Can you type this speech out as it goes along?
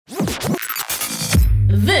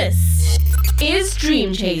This is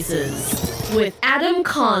Dream Chasers with Adam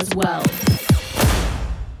Carswell.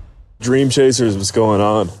 Dream Chasers, what's going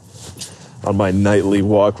on my nightly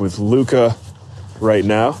walk with Luca right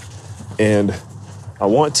now. And I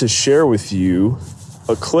want to share with you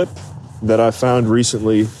a clip that I found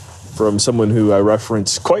recently from someone who I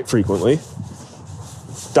reference quite frequently,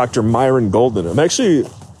 Dr. Myron Golden. I'm actually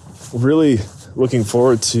really looking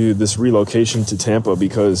forward to this relocation to Tampa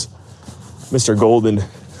because Mr. Golden,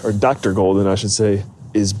 or Dr. Golden, I should say,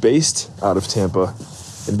 is based out of Tampa.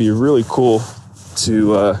 It'd be really cool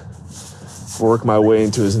to work my way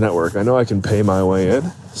into his network. I know I can pay my way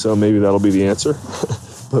in, so maybe that'll be the answer,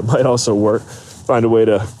 but might also work. Find a way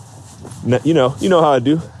to, you know how I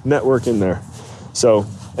do, network in there. So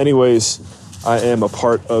anyways, I am a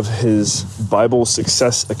part of his Bible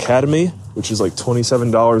Success Academy, which is like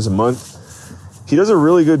 $27 a month. He does a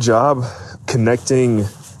really good job connecting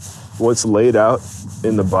what's laid out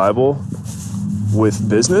in the Bible with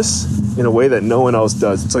business in a way that no one else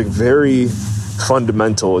does. It's like very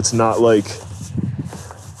fundamental. It's not like,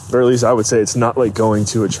 or at least I would say it's not like going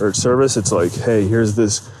to a church service. It's like, hey, here's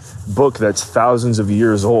this book that's thousands of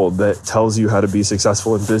years old that tells you how to be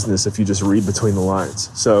successful in business if you just read between the lines.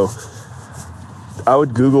 So I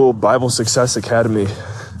would Google Bible Success Academy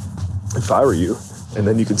if I were you, and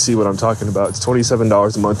then you can see what I'm talking about. It's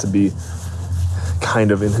 $27 a month to be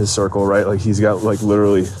kind of in his circle, right? Like he's got like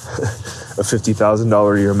literally a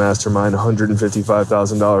 $50,000 a year mastermind,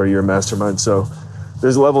 $155,000 a year mastermind. So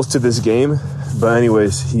there's levels to this game. But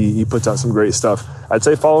anyways, he puts out some great stuff. I'd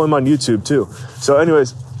say follow him on YouTube too. So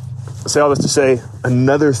anyways, I say all this to say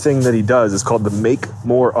another thing that he does is called the Make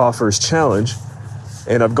More Offers Challenge.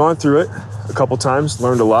 And I've gone through it a couple times,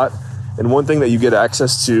 learned a lot. And one thing that you get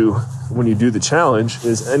access to when you do the challenge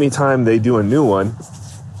is anytime they do a new one,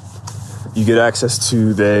 you get access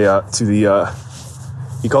to the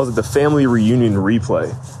he calls it the Family Reunion Replay.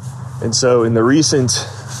 And so in the recent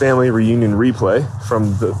Family Reunion Replay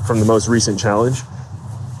from the most recent challenge,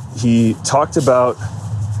 he talked about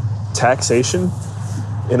taxation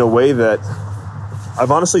in a way that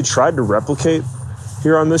I've honestly tried to replicate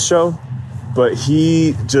here on this show, but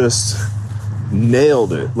he just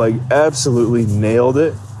nailed it, like absolutely nailed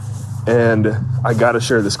it. And I got to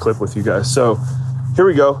share this clip with you guys. So here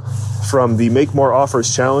we go from the Make More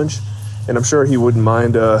Offers Challenge. And I'm sure he wouldn't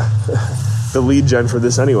mind the lead gen for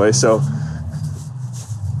this anyway. So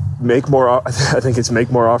I think it's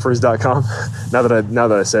makemooreoffers.com. Now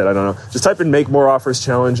that I said, I don't know. Just type in Make More Offers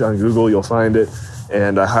Challenge on Google, you'll find it.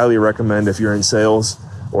 And I highly recommend if you're in sales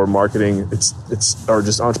or marketing, it's or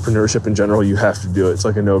just entrepreneurship in general, you have to do it. It's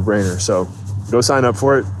like a no-brainer. So go sign up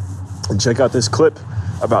for it and check out this clip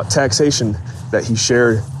about taxation that he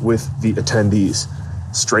shared with the attendees.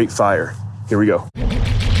 Straight fire. Here we go.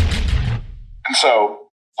 And so,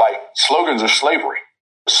 like, slogans are slavery.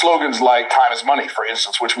 Slogans like time is money, for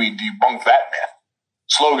instance, which we debunk that myth.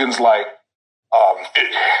 Slogans like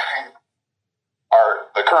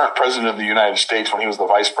the current president of the United States, when he was the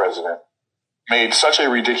vice president, made such a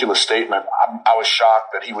ridiculous statement. I was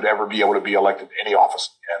shocked that he would ever be able to be elected to any office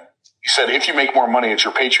again. He said, if you make more money, it's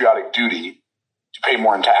your patriotic duty to pay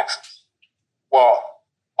more in taxes. Well,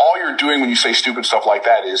 all you're doing when you say stupid stuff like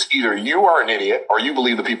that is either you are an idiot or you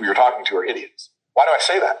believe the people you're talking to are idiots. Why do I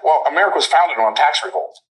say that? Well, America was founded on tax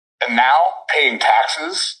revolt. And now paying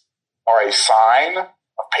taxes are a sign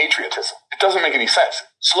of patriotism. It doesn't make any sense.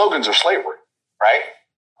 Slogans are slavery, right?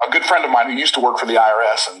 A good friend of mine who used to work for the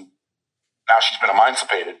IRS and now she's been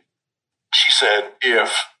emancipated, she said,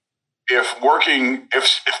 if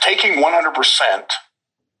taking 100%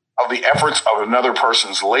 of the efforts of another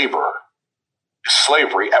person's labor is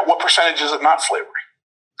slavery, at what percentage is it not slavery?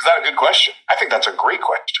 Is that a good question? I think that's a great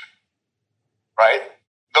question, right?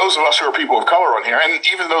 Those of us who are people of color on here, and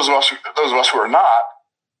even those of us who are not,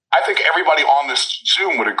 I think everybody on this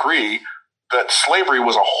Zoom would agree that slavery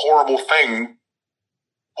was a horrible thing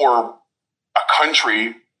for a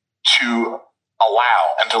country to allow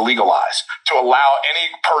and to legalize. To allow any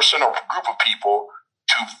person or group of people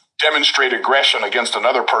to demonstrate aggression against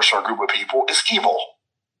another person or group of people is evil.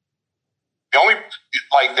 The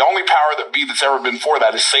only power that's ever been for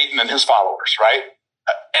that is Satan and his followers, right?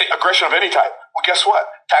 Aggression of any type. Well, guess what?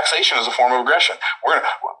 Taxation is a form of aggression. We're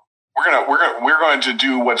going to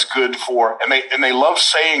do what's good for, and they love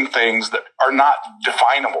saying things that are not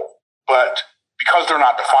definable, but because they're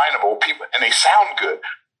not definable, people, and they sound good.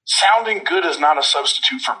 Sounding good is not a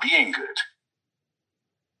substitute for being good.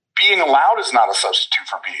 Being loud is not a substitute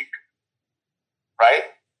for being good, right?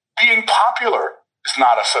 Being popular is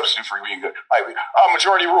not a substitute for being good. Like,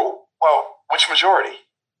 majority rule. Well, which majority?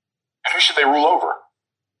 And who should they rule over?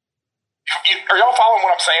 Are y'all following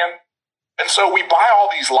what I'm saying? And so we buy all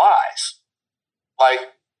these lies. Like,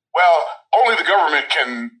 well, only the government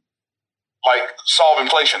can solve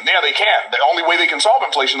inflation. Yeah, they can. The only way they can solve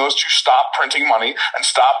inflation is to stop printing money and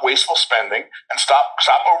stop wasteful spending and stop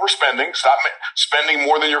overspending, stop spending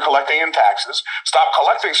more than you're collecting in taxes, stop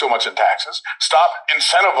collecting so much in taxes, stop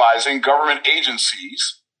incentivizing government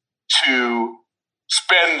agencies to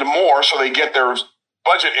spend more so they get their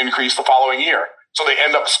budget increase the following year. So they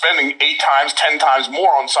end up spending 8 times, 10 times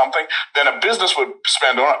more on something than a business would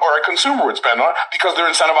spend on it or a consumer would spend on it because they're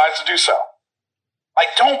incentivized to do so.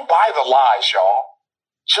 Like, don't buy the lies, y'all.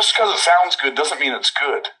 Just because it sounds good doesn't mean it's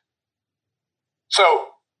good. So,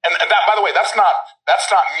 and that, by the way, that's not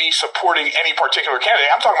me supporting any particular candidate.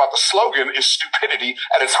 I'm talking about the slogan is stupidity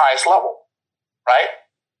at its highest level, right?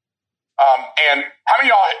 And how many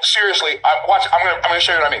of y'all seriously, I'm going to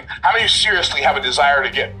show you what I mean. How many of you seriously have a desire to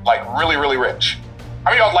get really, really rich?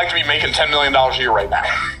 How many of y'all would like to be making $10 million a year right now?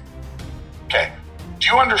 Okay. Do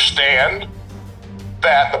you understand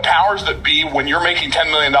that the powers that be, when you're making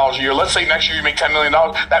 $10 million a year, let's say next year you make $10 million,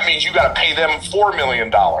 that means you got to pay them $4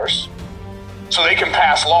 million so they can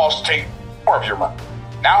pass laws to take more of your money.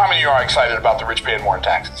 Now, how many of you are excited about the rich paying more in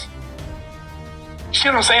taxes? You see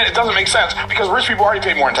what I'm saying? It doesn't make sense because rich people already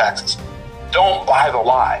pay more in taxes. Don't buy the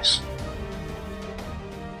lies.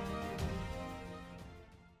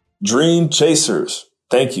 Dream Chasers,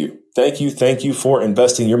 thank you. Thank you for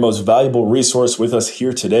investing your most valuable resource with us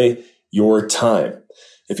here today, your time.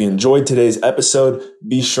 If you enjoyed today's episode,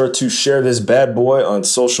 be sure to share this bad boy on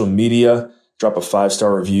social media, drop a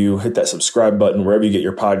 5-star review, hit that subscribe button wherever you get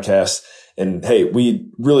your podcasts. And hey, we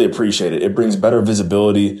really appreciate it. It brings better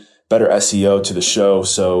visibility, better SEO to the show.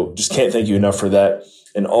 So just can't thank you enough for that.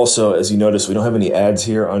 And also, as you notice, we don't have any ads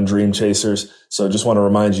here on Dream Chasers. So just want to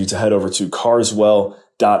remind you to head over to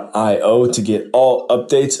carswell.io to get all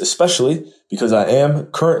updates, especially because I am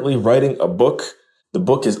currently writing a book. The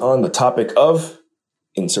book is on the topic of,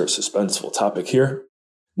 insert suspenseful topic here,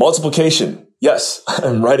 multiplication. Yes,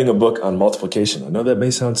 I'm writing a book on multiplication. I know that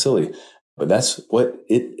may sound silly, but that's what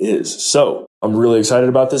it is. So I'm really excited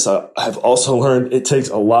about this. I've also learned it takes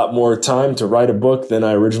a lot more time to write a book than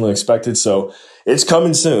I originally expected. So it's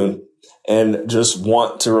coming soon. And just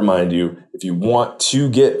want to remind you, if you want to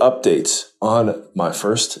get updates on my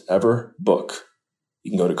first ever book,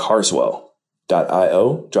 you can go to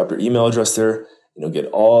carswell.io, drop your email address there, and you'll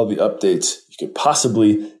get all the updates you could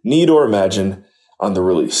possibly need or imagine on the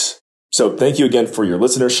release. So thank you again for your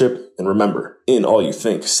listenership. And remember, in all you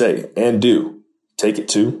think, say, and do, take it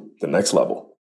to the next level.